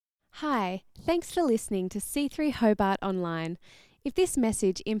Hi, thanks for listening to C3 Hobart Online. If this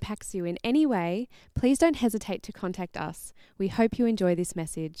message impacts you in any way, please don't hesitate to contact us. We hope you enjoy this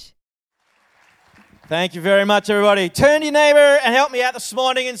message. Thank you very much, everybody. Turn to your neighbour and help me out this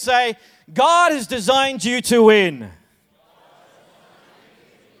morning and say, God has designed you to win.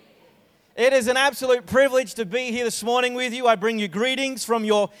 It is an absolute privilege to be here this morning with you. I bring you greetings from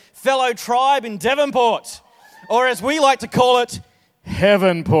your fellow tribe in Devonport, or as we like to call it,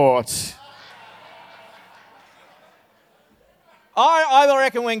 Heavenport. I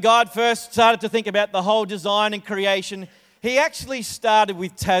reckon when God first started to think about the whole design and creation, he actually started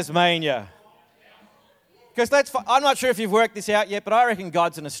with Tasmania. Because I'm not sure if you've worked this out yet, but I reckon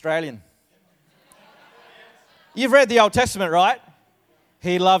God's an Australian. You've read the Old Testament, right?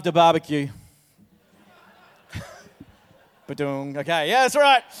 He loved a barbecue. Ba-doong. Okay, yeah, that's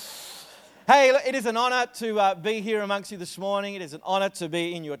right. Hey, it is an honour to be here amongst you this morning. It is an honour to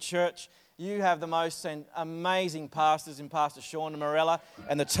be in your church. You have the most amazing pastors in Pastor Sean and Morella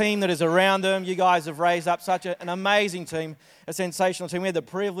and the team that is around them. You guys have raised up such an amazing team, a sensational team. We had the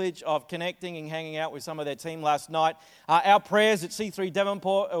privilege of connecting and hanging out with some of their team last night. Our prayers at C3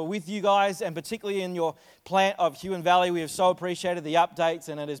 Devonport are with you guys, and particularly in your plant of Huon Valley. We have so appreciated the updates,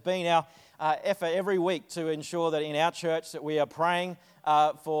 and it has been our effort every week to ensure that in our church that we are praying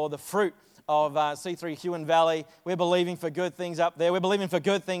for the fruit of C3 Huon Valley. We're believing for good things up there. We're believing for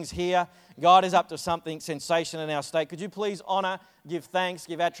good things here. God is up to something sensational in our state. Could you please honour, give thanks,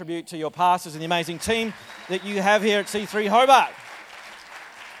 give attribute to your pastors and the amazing team that you have here at C3 Hobart.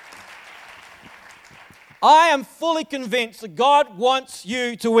 I am fully convinced that God wants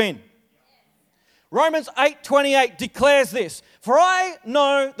you to win. Romans 8:28 declares this, "For I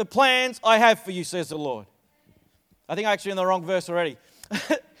know the plans I have for you, says the Lord." I think I'm actually in the wrong verse already.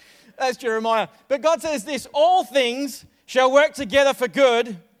 That's Jeremiah. But God says this, "All things shall work together for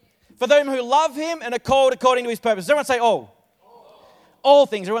good for them who love him and are called according to his purpose." Everyone say all. All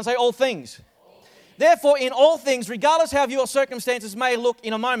things. Everyone say all things. Therefore, in all things, regardless how your circumstances may look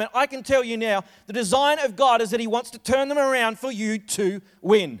in a moment, I can tell you now, the design of God is that he wants to turn them around for you to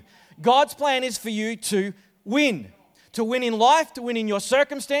win. God's plan is for you to win. To win in life, to win in your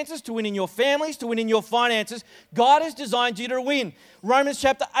circumstances, to win in your families, to win in your finances. God has designed you to win. Romans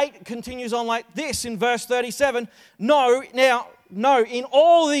chapter 8 continues on like this in verse 37. No, in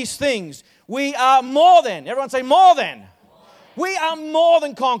all these things, we are more than. Everyone say more than. We are more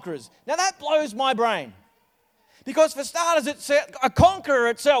than conquerors. Now that blows my brain. Because for starters, a conqueror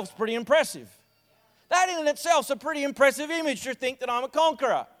itself is pretty impressive. That in itself is a pretty impressive image to think that I'm a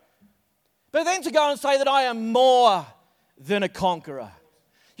conqueror. But then to go and say that I am more than a conqueror.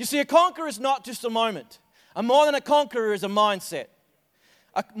 You see, a conqueror is not just a moment. A more than a conqueror is a mindset.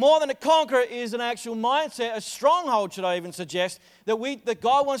 More than a conqueror is an actual mindset, a stronghold, should I even suggest, that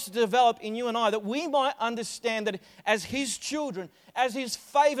God wants to develop in you and I, that we might understand that as his children, as his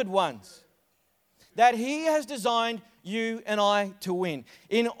favored ones, that he has designed you and I to win.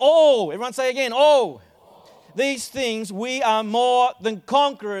 In all, everyone say again, all. These things we are more than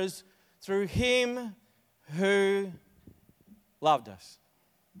conquerors through him who loved us.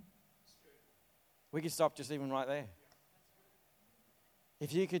 We could stop just even right there.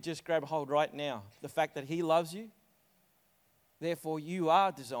 If you could just grab hold right now, the fact that he loves you, therefore you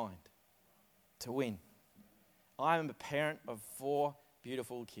are designed to win. I am a parent of 4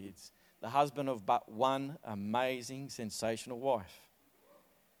 beautiful kids, the husband of but one amazing, sensational wife.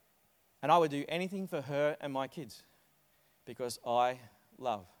 And I would do anything for her and my kids because I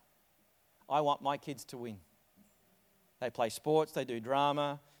love. I want my kids to win. They play sports, they do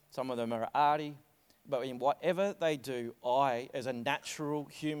drama, some of them are arty. But in whatever they do, I, as a natural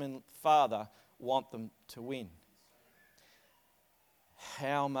human father, want them to win.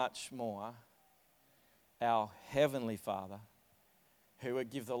 How much more our Heavenly Father, who would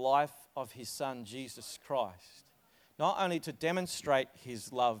give the life of his Son, Jesus Christ, not only to demonstrate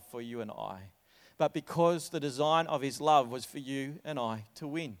his love for you and I, but because the design of his love was for you and I to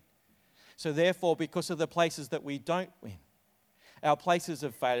win. So therefore, because of the places that we don't win, our places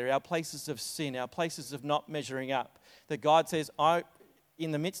of failure, our places of sin, our places of not measuring up, that God says, in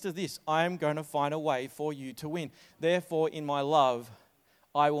the midst of this, I am going to find a way for you to win. Therefore, in my love,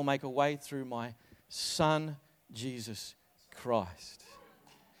 I will make a way through my Son, Jesus Christ,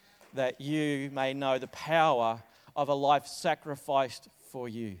 that you may know the power of a life sacrificed for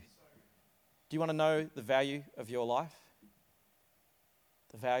you. Do you want to know the value of your life?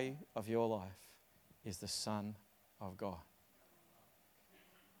 The value of your life is the Son of God.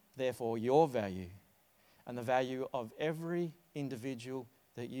 Therefore, your value and the value of every individual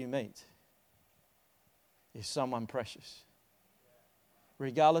that you meet is someone precious.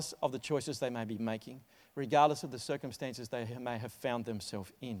 regardless of the choices they may be making, regardless of the circumstances they may have found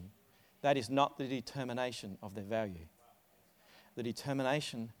themselves in. That is not the determination of their value. The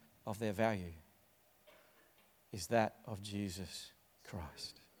determination of their value is that of Jesus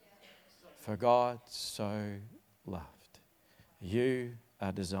Christ. For God so loved. You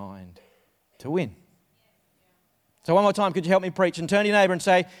are designed to win. So one more time, could you help me preach and turn to your neighbour and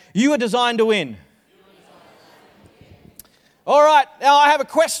say, you are designed to win. All right, now I have a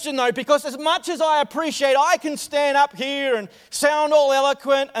question though, because as much as I appreciate I can stand up here and sound all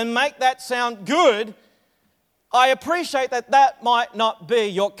eloquent and make that sound good, I appreciate that that might not be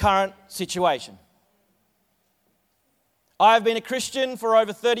your current situation. I have been a Christian for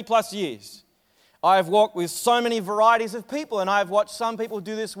over 30 plus years. I have walked with so many varieties of people, and I have watched some people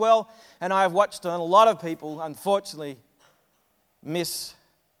do this well, and I have watched a lot of people, unfortunately, miss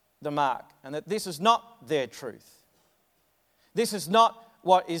the mark, and that this is not their truth. This is not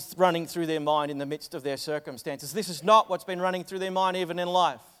what is running through their mind in the midst of their circumstances. This is not what's been running through their mind even in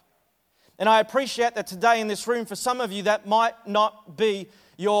life. And I appreciate that today in this room, for some of you, that might not be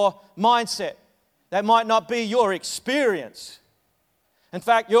your mindset. That might not be your experience. In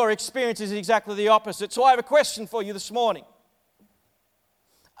fact, your experience is exactly the opposite. So I have a question for you this morning.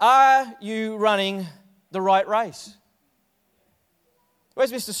 Are you running the right race?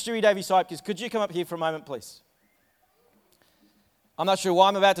 Where's Mr. Stewie Davies-Hypkins? Could you come up here for a moment, please? I'm not sure why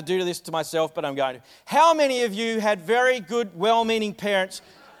I'm about to do this to myself, but I'm going to. How many of you had very good, well-meaning parents?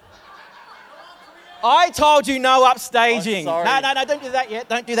 I told you no upstaging. Oh, No, don't do that yet.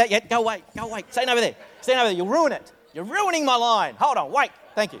 Don't do that yet. Go away. Stand over there. You'll ruin it. You're ruining my line. Hold on, wait.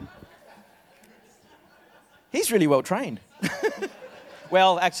 Thank you. He's really well trained.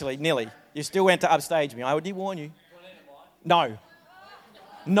 Well, actually, nearly. You still went to upstage me. I did warn you. No.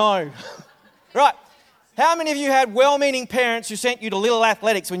 Right. How many of you had well-meaning parents who sent you to Little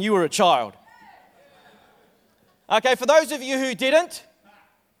Athletics when you were a child? Okay, for those of you who didn't,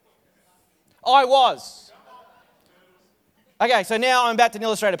 I was. Okay, so now I'm about to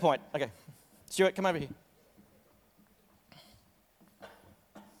illustrate a point. Okay, Stuart, come over here.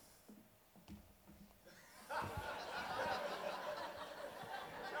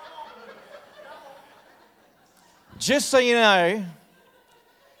 Just so you know,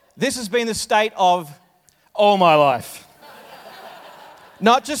 this has been the state of all my life.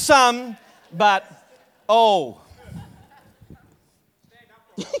 Not just some, but all.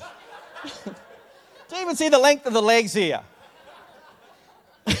 Do you even see the length of the legs here?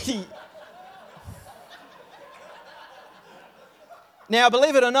 Now,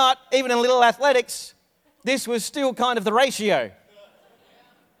 believe it or not, even in Little Athletics, this was still kind of the ratio.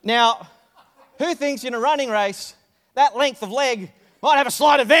 Now, who thinks in a running race that length of leg might have a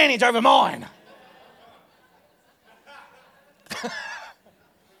slight advantage over mine?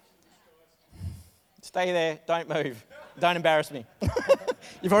 Stay there, don't move, don't embarrass me.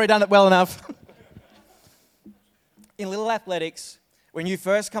 You've already done it well enough. In Little Athletics, when you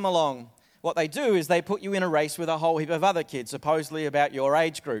first come along, what they do is they put you in a race with a whole heap of other kids, supposedly about your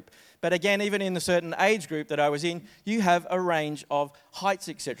age group. But again, even in the certain age group that I was in, you have a range of heights,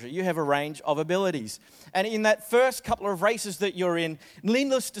 etc. You have a range of abilities. And in that first couple of races that you're in,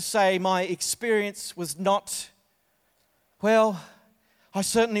 needless to say, my experience was not, well, I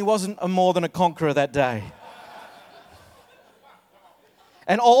certainly wasn't a more than a conqueror that day.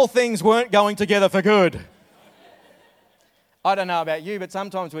 And all things weren't going together for good. I don't know about you, but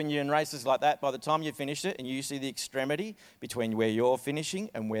sometimes when you're in races like that, by the time you finish it and you see the extremity between where you're finishing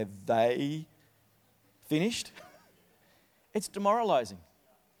and where they finished, it's demoralizing.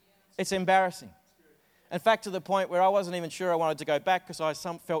 It's embarrassing. In fact, to the point where I wasn't even sure I wanted to go back because I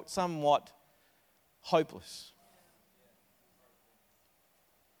felt somewhat hopeless.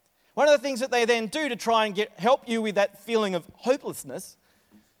 One of the things that they then do to try and help you with that feeling of hopelessness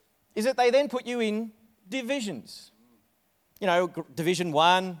is that they then put you in divisions. You know, Division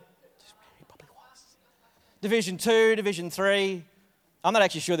 1, Division 2, Division 3. I'm not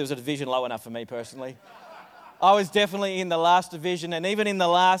actually sure there was a division low enough for me personally. I was definitely in the last division, and even in the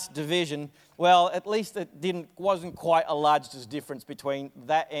last division, well, at least it wasn't quite a large difference between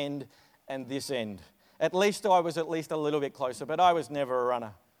that end and this end. At least I was a little bit closer, but I was never a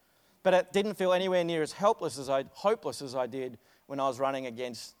runner. But it didn't feel anywhere near as hopeless as I did when I was running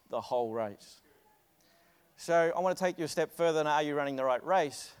against the whole race. So I want to take you a step further than are you running the right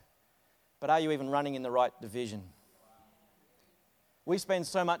race, but are you even running in the right division? We spend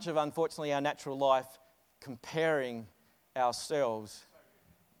so much of, unfortunately, our natural life comparing ourselves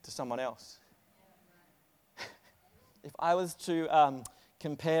to someone else. If I was to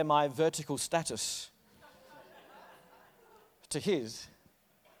compare my vertical status to his,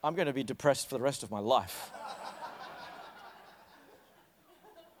 I'm going to be depressed for the rest of my life.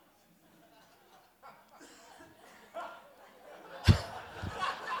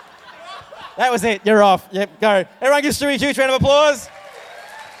 That was it. You're off. Yep, go. Everyone gives Stewie a huge round of applause.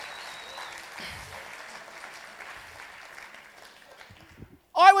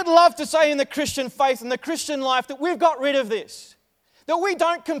 I would love to say in the Christian faith and the Christian life that we've got rid of this, that we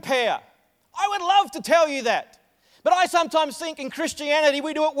don't compare. I would love to tell you that. But I sometimes think in Christianity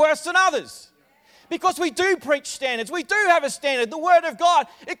we do it worse than others. Because we do preach standards. We do have a standard. The Word of God,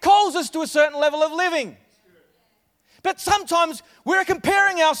 it calls us to a certain level of living. But sometimes we're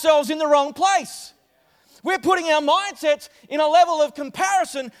comparing ourselves in the wrong place. We're putting our mindsets in a level of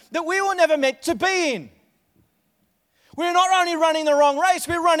comparison that we were never meant to be in. We're not only running the wrong race,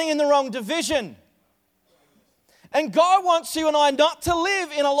 we're running in the wrong division. And God wants you and I not to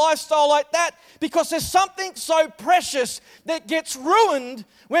live in a lifestyle like that, because there's something so precious that gets ruined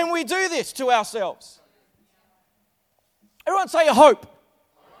when we do this to ourselves. Everyone say hope.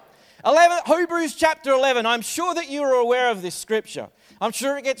 11, Hebrews chapter 11. I'm sure that you are aware of this scripture. I'm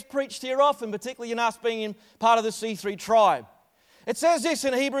sure it gets preached here often, particularly in us being in part of the C3 tribe. It says this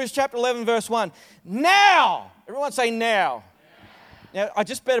in Hebrews chapter 11 verse 1. Now, everyone say now. Now, I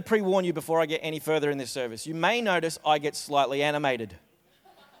just better pre-warn you before I get any further in this service. You may notice I get slightly animated.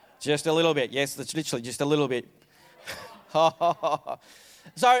 Just a little bit. Yes, that's literally just a little bit.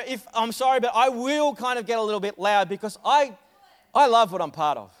 So I'm sorry, but I will kind of get a little bit loud because I love what I'm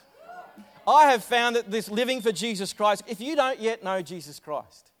part of. I have found that this living for Jesus Christ, if you don't yet know Jesus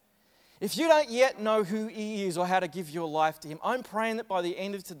Christ, if you don't yet know who He is or how to give your life to Him, I'm praying that by the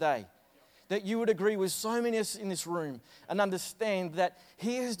end of today, that you would agree with so many in this room and understand that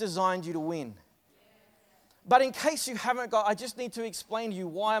He has designed you to win. But in case you haven't got, I just need to explain to you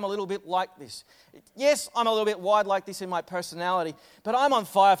why I'm a little bit like this. Yes, I'm a little bit wide like this in my personality, but I'm on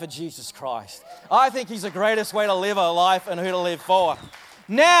fire for Jesus Christ. I think He's the greatest way to live a life and who to live for.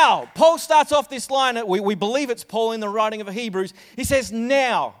 Now, Paul starts off this line, we believe it's Paul in the writing of Hebrews. He says,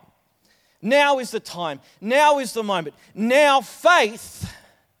 now is the time, now is the moment. Now faith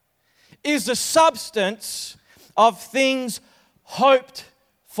is the substance of things hoped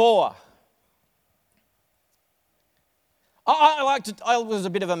for. I was a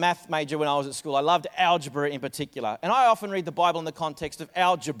bit of a math major when I was at school. I loved algebra in particular. And I often read the Bible in the context of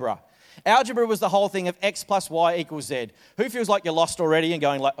algebra. Algebra was the whole thing of x plus y equals z. Who feels like you're lost already and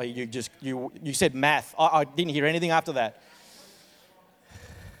going like, oh, you said math. I didn't hear anything after that.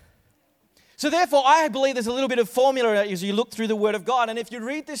 So therefore, I believe there's a little bit of formula as you look through the Word of God. And if you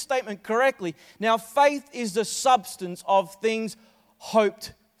read this statement correctly, now faith is the substance of things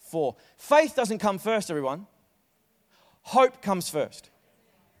hoped for. Faith doesn't come first, everyone. Hope comes first.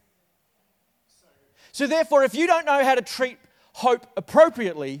 So therefore, if you don't know how to treat hope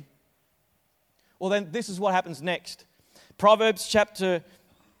appropriately, well then this is what happens next. Proverbs chapter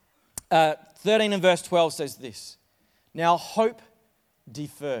 13 and verse 12 says this. Now hope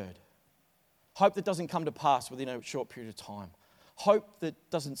deferred. Hope that doesn't come to pass within a short period of time. Hope that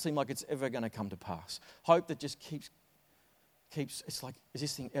doesn't seem like it's ever going to come to pass. Hope that just keeps, it's like, is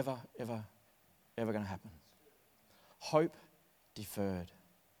this thing ever going to happen? Hope deferred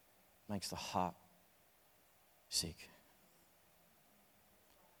makes the heart sick.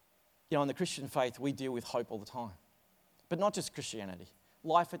 You know, in the Christian faith, we deal with hope all the time. But not just Christianity.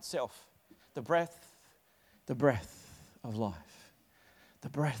 Life itself. The breath of life. The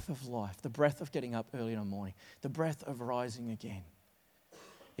breath of life, the breath of getting up early in the morning, the breath of rising again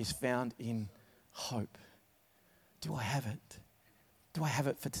is found in hope. Do I have it? Do I have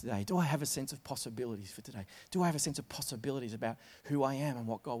it for today? Do I have a sense of possibilities for today? Do I have a sense of possibilities about who I am and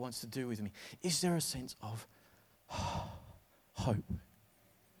what God wants to do with me? Is there a sense of hope?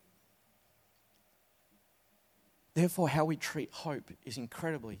 Therefore, how we treat hope is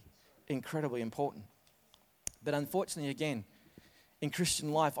incredibly, incredibly important. But unfortunately, again, in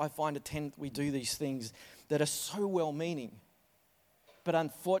Christian life, I find we do these things that are so well-meaning, but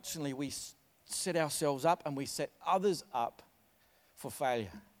unfortunately, we set ourselves up and we set others up for failure.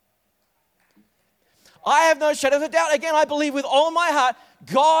 I have no shadow of a doubt. Again, I believe with all my heart,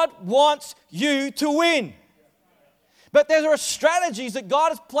 God wants you to win. But there are strategies that God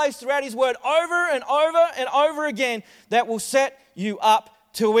has placed throughout His Word over and over and over again that will set you up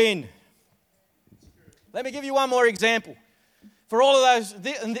to win. Let me give you one more example. For all of those,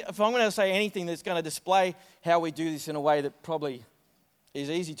 if I'm going to say anything that's going to display how we do this in a way that probably is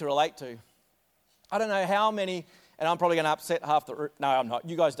easy to relate to, I don't know how many, and I'm probably going to upset half the room. No, I'm not.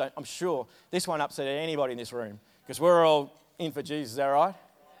 You guys don't. I'm sure this won't upset anybody in this room because we're all in for Jesus. Is that right?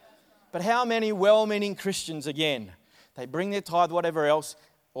 But how many well-meaning Christians, again, they bring their tithe, whatever else,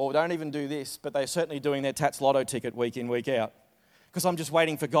 or don't even do this, but they're certainly doing their Tats Lotto ticket week in, week out. Because I'm just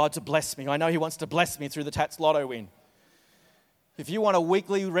waiting for God to bless me. I know He wants to bless me through the Tats Lotto win. If you want a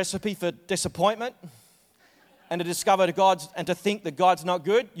weekly recipe for disappointment and to discover and to think that God's not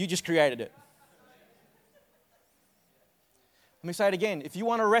good, you just created it. Let me say it again. If you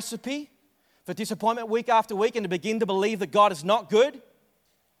want a recipe for disappointment week after week and to begin to believe that God is not good,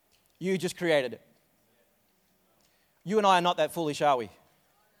 you just created it. You and I are not that foolish, are we?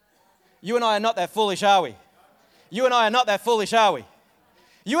 You and I are not that foolish, are we? You and I are not that foolish, are we?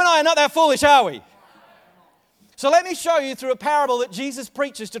 You and I are not that foolish, are we? So let me show you through a parable that Jesus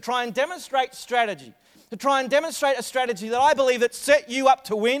preaches to try and demonstrate strategy. To try and demonstrate a strategy that I believe that set you up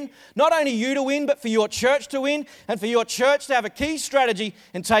to win. Not only you to win, but for your church to win. And for your church to have a key strategy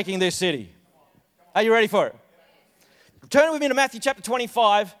in taking this city. Are you ready for it? Turn with me to Matthew chapter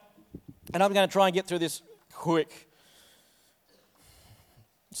 25. And I'm going to try and get through this quick.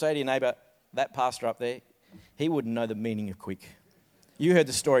 Say to your neighbour, that pastor up there, he wouldn't know the meaning of quick. You heard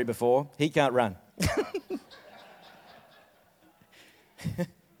the story before. He can't run.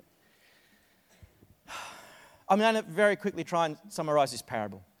 I'm going to very quickly try and summarize this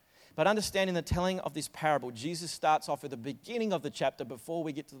parable. But understanding the telling of this parable, Jesus starts off at the beginning of the chapter before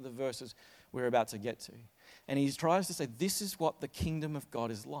we get to the verses we're about to get to. And he tries to say, this is what the kingdom of God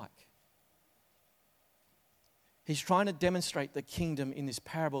is like. He's trying to demonstrate the kingdom in this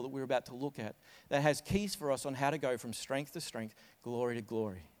parable that we're about to look at that has keys for us on how to go from strength to strength, glory to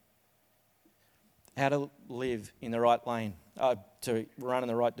glory. How to live in the right lane, to run in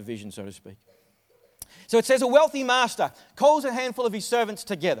the right division, so to speak. So it says, a wealthy master calls a handful of his servants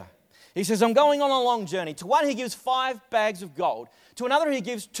together. He says, I'm going on a long journey. To one he gives 5 bags of gold. To another he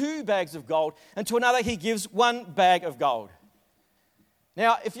gives 2 bags of gold. And to another he gives 1 bag of gold.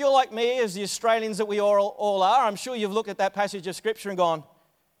 Now, if you're like me, as the Australians that we all are, I'm sure you've looked at that passage of Scripture and gone,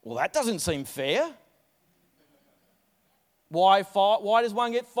 well, that doesn't seem fair. Why does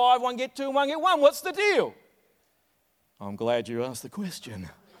one get 5, one get 2, and one get 1? What's the deal? I'm glad you asked the question.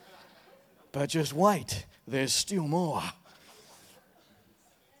 But just wait, there's still more.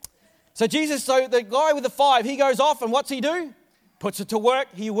 So the guy with the 5, he goes off, and what's he do? Puts it to work,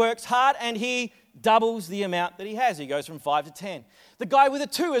 he works hard, and he doubles the amount that he has. He goes from 5 to 10. The guy with the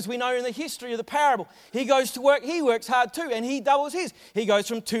 2, as we know in the history of the parable, he goes to work, he works hard too, and he doubles his. He goes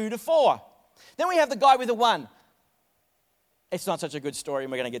from 2 to 4. Then we have the guy with the 1. It's not such a good story,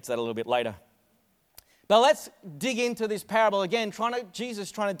 and we're going to get to that a little bit later. But let's dig into this parable again,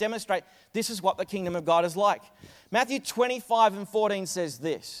 Jesus trying to demonstrate this is what the kingdom of God is like. Matthew 25 and 14 says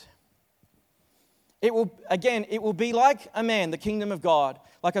this. It will be like a man, the kingdom of God,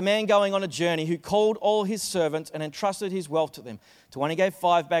 like a man going on a journey who called all his servants and entrusted his wealth to them. To one he gave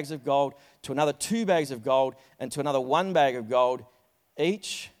 5 bags of gold, to another 2 bags of gold, and to another 1 bag of gold,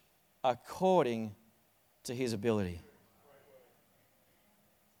 each according to his ability.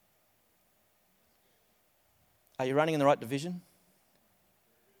 Are you running in the right division?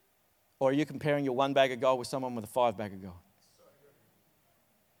 Or are you comparing your 1 bag of gold with someone with a 5 bag of gold?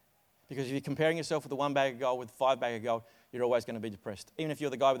 Because if you're comparing yourself with the 1 bag of gold with the 5 bag of gold, you're always going to be depressed. Even if you're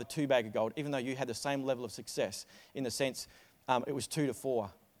the guy with the 2 bag of gold, even though you had the same level of success in the sense it was 2 to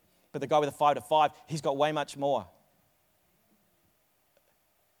 4. But the guy with the 5 to 5, he's got way much more.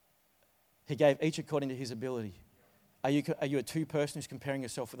 He gave each according to his ability. Are you a 2 person who's comparing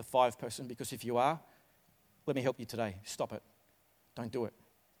yourself with a 5 person? Because if you are, let me help you today. Stop it. Don't do it.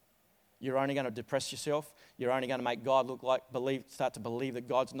 You're only going to depress yourself. You're only going to make God start to believe that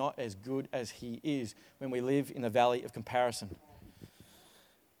God's not as good as He is when we live in the valley of comparison.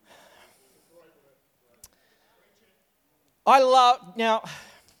 I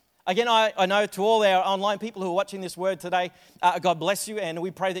know to all our online people who are watching this word today, God bless you, and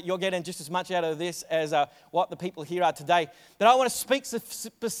we pray that you're getting just as much out of this as what the people here are today. But I want to speak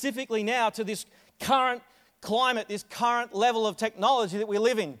specifically now to this current climate, this current level of technology that we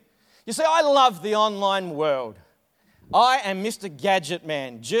live in. You see, I love the online world. I am Mr. Gadget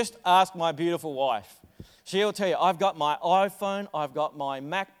Man. Just ask my beautiful wife. She'll tell you, I've got my iPhone, I've got my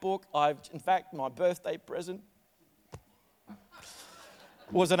MacBook, in fact, my birthday present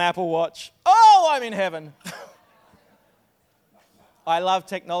was an Apple Watch. Oh, I'm in heaven. I love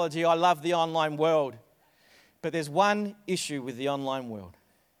technology, I love the online world. But there's one issue with the online world.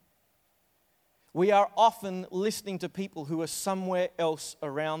 We are often listening to people who are somewhere else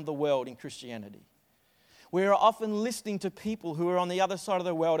around the world in Christianity. We're often listening to people who are on the other side of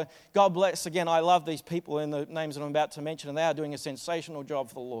the world. God bless, again, I love these people in the names that I'm about to mention, and they are doing a sensational job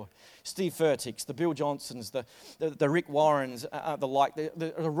for the Lord. Steve Furtick's, the Bill Johnsons, the Rick Warrens,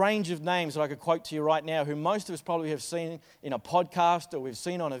 the range of names that I could quote to you right now, who most of us probably have seen in a podcast, or we've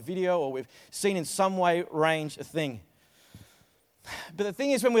seen on a video, or we've seen in some way range a thing. But the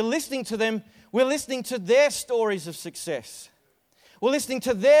thing is, when we're listening to them, we're listening to their stories of success. We're listening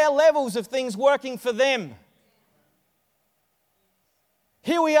to their levels of things working for them.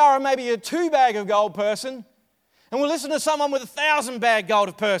 Here we are, maybe a 2-bag of gold person, and we're listening to someone with a 1,000-bag gold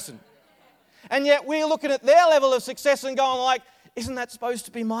of person. And yet we're looking at their level of success and going like, isn't that supposed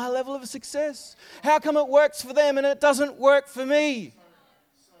to be my level of success? How come it works for them and it doesn't work for me?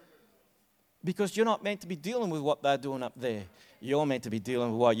 Because you're not meant to be dealing with what they're doing up there. You're meant to be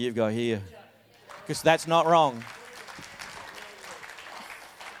dealing with what you've got here. Because that's not wrong.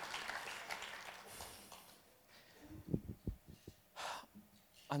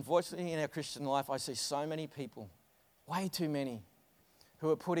 Unfortunately, in our Christian life, I see so many people, way too many, who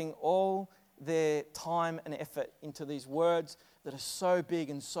are putting all their time and effort into these words that are so big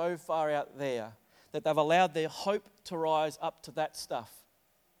and so far out there that they've allowed their hope to rise up to that stuff.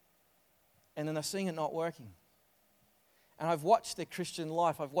 And then they're seeing it not working. And I've watched their Christian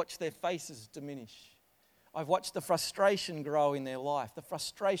life. I've watched their faces diminish. I've watched the frustration grow in their life, the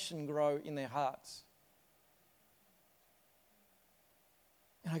frustration grow in their hearts.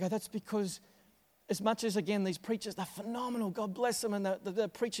 And I go, that's because as much as, again, these preachers, they're phenomenal, God bless them, and they're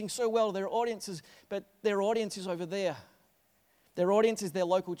preaching so well to their audiences, but their audience is over there. Their audience is their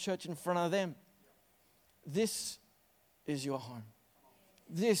local church in front of them. This is your home.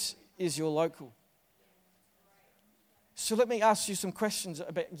 This is your local. So let me ask you some questions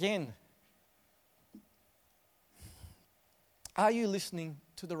about, again, are you listening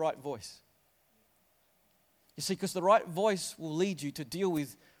to the right voice? You see, because the right voice will lead you to deal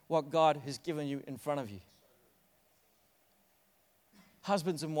with what God has given you in front of you.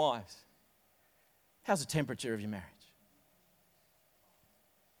 Husbands and wives, how's the temperature of your marriage?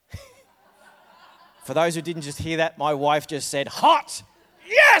 For those who didn't just hear that, my wife just said, hot!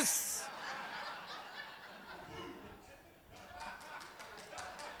 Yes!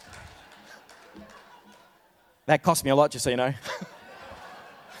 That cost me a lot, just so you know.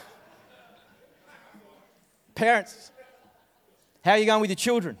 Parents, how are you going with your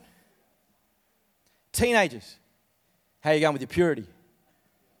children? Teenagers, how are you going with your purity?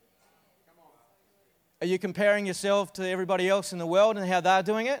 Are you comparing yourself to everybody else in the world and how they're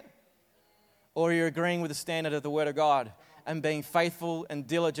doing it? Or are you agreeing with the standard of the Word of God and being faithful and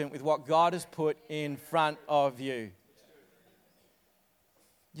diligent with what God has put in front of you?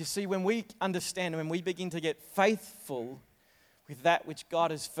 You see, when we understand, when we begin to get faithful with that which God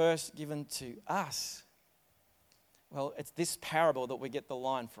has first given to us, well, it's this parable that we get the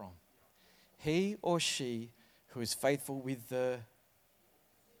line from. He or she who is faithful with the...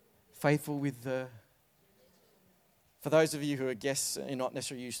 For those of you who are guests and not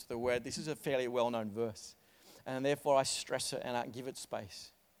necessarily used to the word, this is a fairly well-known verse. And therefore I stress it and I give it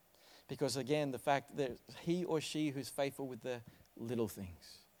space. Because again, the fact that he or she who's faithful with the little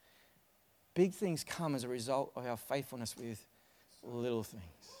things. Big things come as a result of our faithfulness with little things.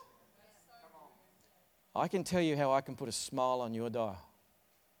 I can tell you how I can put a smile on your dial.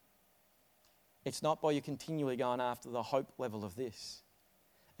 It's not by you continually going after the hope level of this.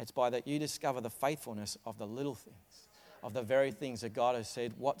 It's by that you discover the faithfulness of the little things, of the very things that God has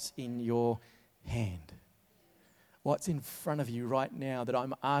said, what's in your hand? What's in front of you right now that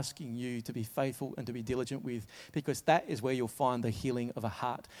I'm asking you to be faithful and to be diligent with? Because that is where you'll find the healing of a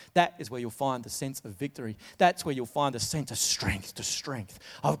heart. That is where you'll find the sense of victory. That's where you'll find the sense of strength to strength,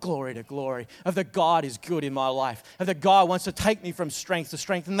 of glory to glory, of that God is good in my life, of that God wants to take me from strength to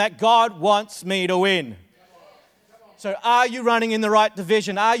strength, and that God wants me to win. So are you running in the right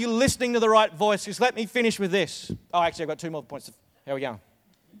division? Are you listening to the right voice? Because let me finish with this. Oh, actually, I've got 2 more points. Here we go.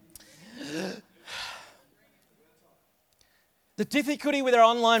 The difficulty with our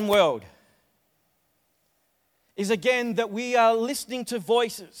online world is, again, that we are listening to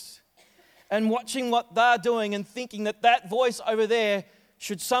voices and watching what they're doing and thinking that that voice over there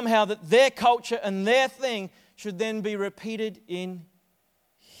should somehow, that their culture and their thing should then be repeated in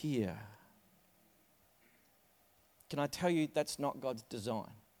here. Can I tell you that's not God's design?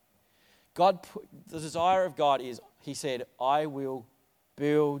 The desire of God is, he said, I will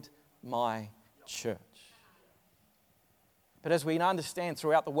build my church. But as we understand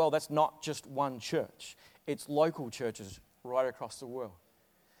throughout the world, that's not just one church. It's local churches right across the world.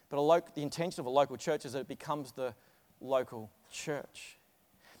 But the intention of a local church is that it becomes the local church.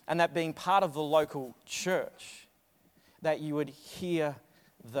 and that being part of the local church, that you would hear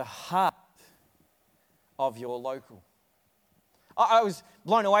the heart of your local. I was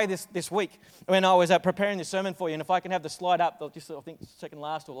blown away this week when I was preparing this sermon for you, and if I can have the slide up, I think second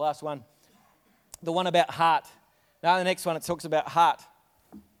last or the last one, the one about heart. Now the next one, it talks about heart.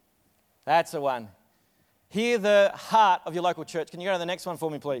 That's the one. Hear the heart of your local church. Can you go to the next one for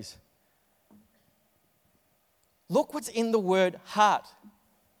me, please? Look what's in the word heart.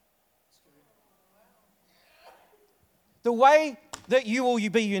 The way that you will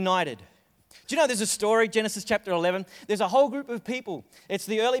be united. Do you know there's a story, Genesis chapter 11? There's a whole group of people. It's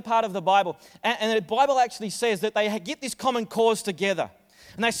the early part of the Bible. And the Bible actually says that they get this common cause together.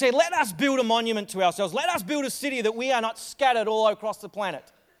 And they say, let us build a monument to ourselves. Let us build a city that we are not scattered all across the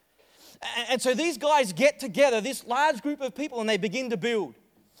planet. And so these guys get together, this large group of people, and they begin to build.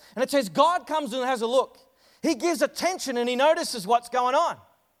 And it says God comes and has a look. He gives attention and he notices what's going on.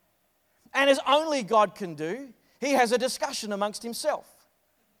 And as only God can do, he has a discussion amongst himself.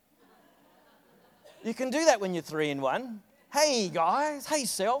 You can do that when you're 3 in 1. Hey guys, hey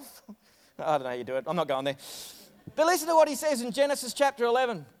self. I don't know how you do it. I'm not going there. But listen to what he says in Genesis chapter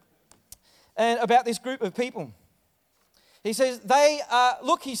 11 and about this group of people. He says,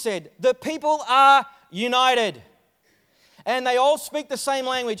 he said, the people are united. And they all speak the same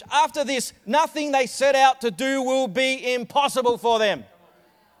language. After this, nothing they set out to do will be impossible for them.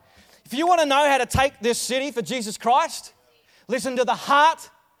 If you want to know how to take this city for Jesus Christ, listen to the heart.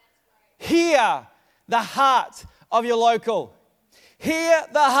 Hear the heart of your local. Hear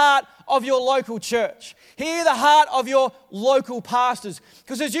the heart of your local church. Hear the heart of your local pastors.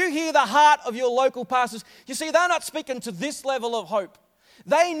 Because as you hear the heart of your local pastors, you see, they're not speaking to this level of hope.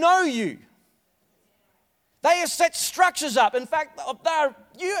 They know you. They have set structures up. In fact,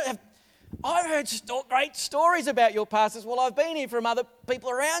 I've heard great stories about your pastors. Well, I've been here from other people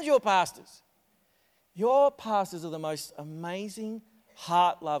around your pastors. Your pastors are the most amazing,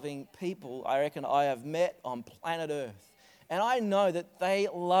 heart-loving people I reckon I have met on planet Earth. And I know that they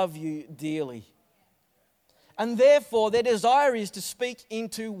love you dearly. And therefore, their desire is to speak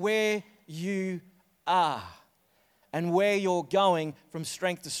into where you are and where you're going from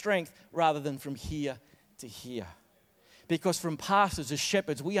strength to strength rather than from here to here. Because from pastors as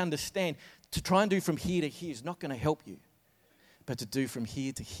shepherds, we understand to try and do from here to here is not going to help you. But to do from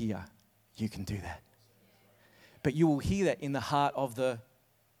here to here, you can do that. But you will hear that in the heart of the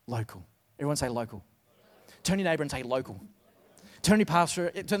local. Everyone say local. Turn your neighbor and say local. Turn the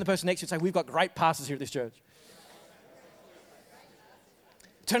person next to you and say, we've got great pastors here at this church.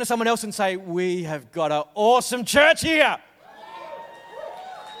 Turn to someone else and say, we have got an awesome church here.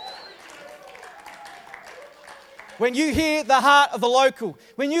 When you hear the heart of the local,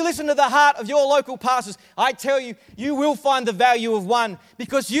 when you listen to the heart of your local pastors, I tell you, you will find the value of one,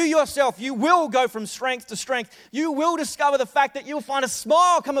 because you yourself, you will go from strength to strength. You will discover the fact that you'll find a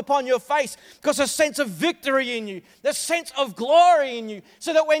smile come upon your face because a sense of victory in you, the sense of glory in you,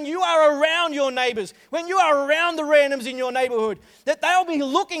 so that when you are around your neighbors, when you are around the randoms in your neighborhood, that they'll be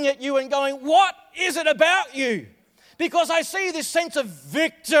looking at you and going, what is it about you? Because I see this sense of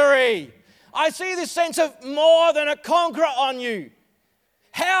victory. I see this sense of more than a conqueror on you.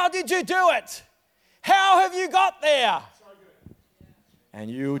 How did you do it? How have you got there?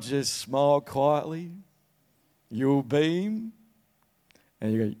 And you'll just smile quietly. You'll beam.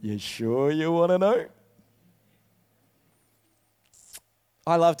 And you go, you sure you want to know?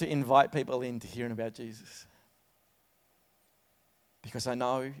 I love to invite people in to hearing about Jesus. Because I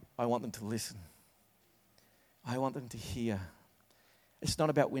know I want them to listen. I want them to hear. It's not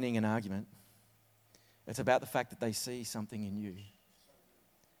about winning an argument. It's about the fact that they see something in you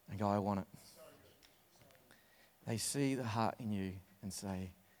and go, I want it. They see the heart in you and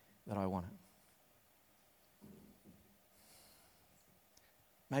say that I want it.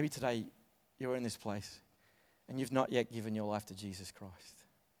 Maybe today you're in this place and you've not yet given your life to Jesus Christ.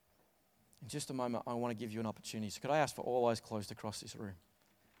 In just a moment, I want to give you an opportunity. So could I ask for all eyes closed across this room?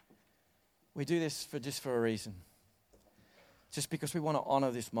 We do this for a reason. Just because we want to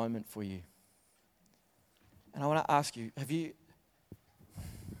honor this moment for you. And I want to ask you, you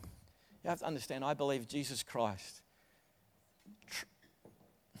have to understand, I believe Jesus Christ,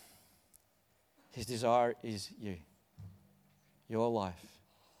 his desire is you, your life,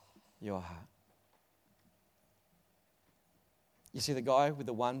 your heart. You see the guy with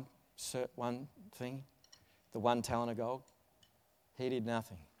the one thing, the 1 talent of gold? He did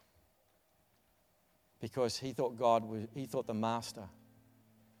nothing. Because he thought the master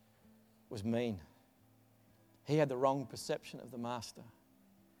was mean. He had the wrong perception of the master,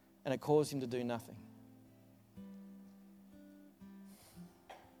 and it caused him to do nothing.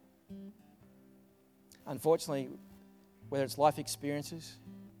 Unfortunately, whether it's life experiences,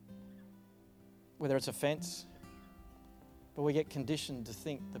 whether it's offense, but we get conditioned to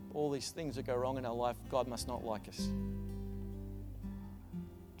think that all these things that go wrong in our life, God must not like us.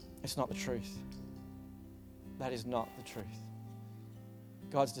 It's not the truth. That is not the truth.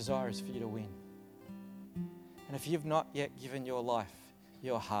 God's desire is for you to win. And if you've not yet given your life,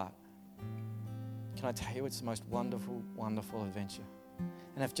 your heart, can I tell you it's the most wonderful, wonderful adventure.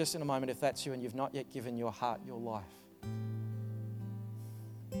 And if just in a moment, if that's you and you've not yet given your heart, your life,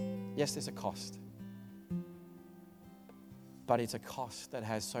 yes, there's a cost. But it's a cost that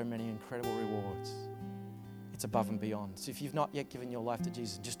has so many incredible rewards. It's above and beyond. So if you've not yet given your life to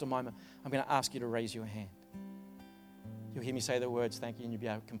Jesus, in just a moment, I'm going to ask you to raise your hand. You'll hear me say the words, thank you, and you'll be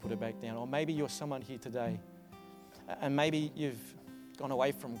able to put it back down. Or maybe you're someone here today, and maybe you've gone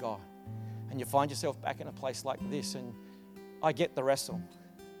away from God, and you find yourself back in a place like this, and I get the wrestle.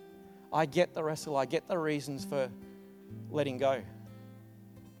 I get the wrestle. I get the reasons for letting go.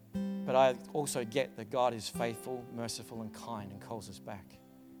 But I also get that God is faithful, merciful, and kind and calls us back.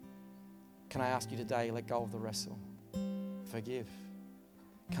 Can I ask you today, let go of the wrestle. Forgive.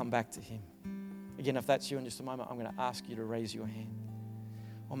 Come back to Him. Again, if that's you in just a moment, I'm going to ask you to raise your hand.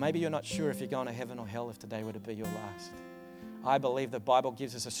 Or maybe you're not sure if you're going to heaven or hell if today were to be your last. I believe the Bible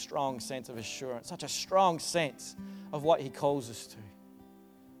gives us a strong sense of assurance, such a strong sense of what He calls us to.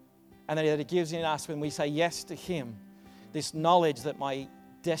 And that it gives in us when we say yes to Him, this knowledge that my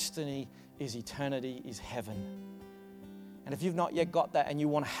destiny is eternity, is heaven. And if you've not yet got that and you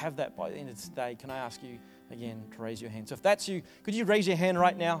want to have that by the end of today, can I ask you again to raise your hand? So if that's you, could you raise your hand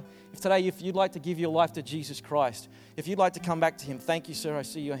right now? If you'd like to give your life to Jesus Christ, if you'd like to come back to Him, thank you, sir, I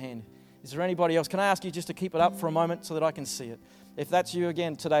see your hand. Is there anybody else? Can I ask you just to keep it up for a moment so that I can see it? If that's you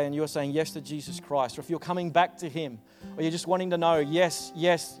again today and you're saying yes to Jesus Christ, or if you're coming back to Him, or you're just wanting to know, yes,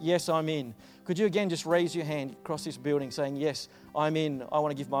 yes, yes, I'm in, could you again just raise your hand across this building saying, yes, I'm in. I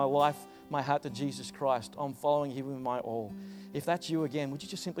want to give my life, my heart to Jesus Christ. I'm following Him with my all. If that's you again, would you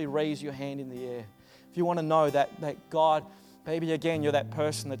just simply raise your hand in the air? If you want to know that God, maybe again you're that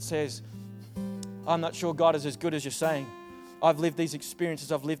person that says, I'm not sure God is as good as you're saying. I've lived these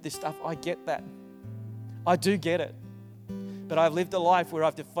experiences. I've lived this stuff. I get that. I do get it. But I've lived a life where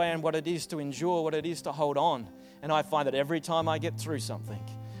I've defined what it is to endure, what it is to hold on. And I find that every time I get through something,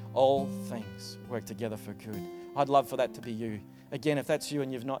 all things work together for good. I'd love for that to be you. Again, if that's you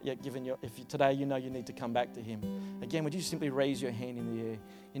and you've not yet given today you know you need to come back to Him. Again, would you simply raise your hand in the air,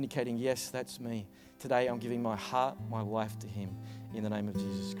 indicating, yes, that's me. Today I'm giving my heart, my life to Him in the name of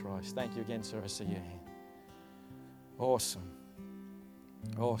Jesus Christ. Thank you again, sir. I see your hand. Awesome.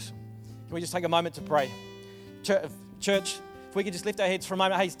 Awesome. Can we just take a moment to pray? Church, if we could just lift our heads for a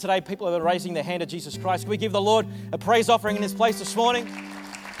moment. Hey, today people are raising their hand to Jesus Christ. Can we give the Lord a praise offering in this place this morning?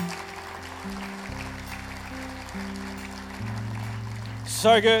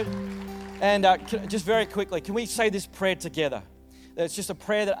 So good. And just very quickly, can we say this prayer together? It's just a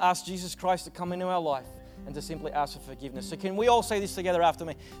prayer that asks Jesus Christ to come into our life and to simply ask for forgiveness. So can we all say this together after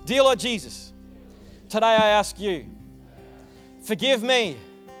me? Dear Lord Jesus, today I ask you, forgive me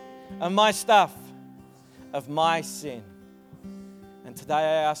of my stuff, of my sin. And today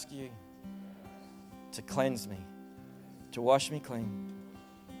I ask you to cleanse me, to wash me clean,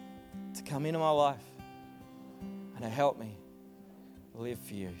 to come into my life and to help me live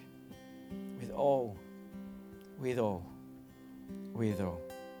for you with all.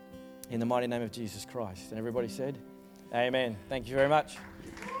 In the mighty name of Jesus Christ. And everybody said, amen. Thank you very much.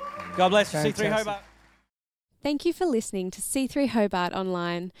 God bless you, C3 Hobart. Thank you for listening to C3 Hobart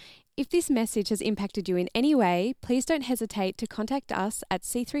Online. If this message has impacted you in any way, please don't hesitate to contact us at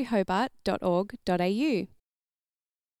c3hobart.org.au.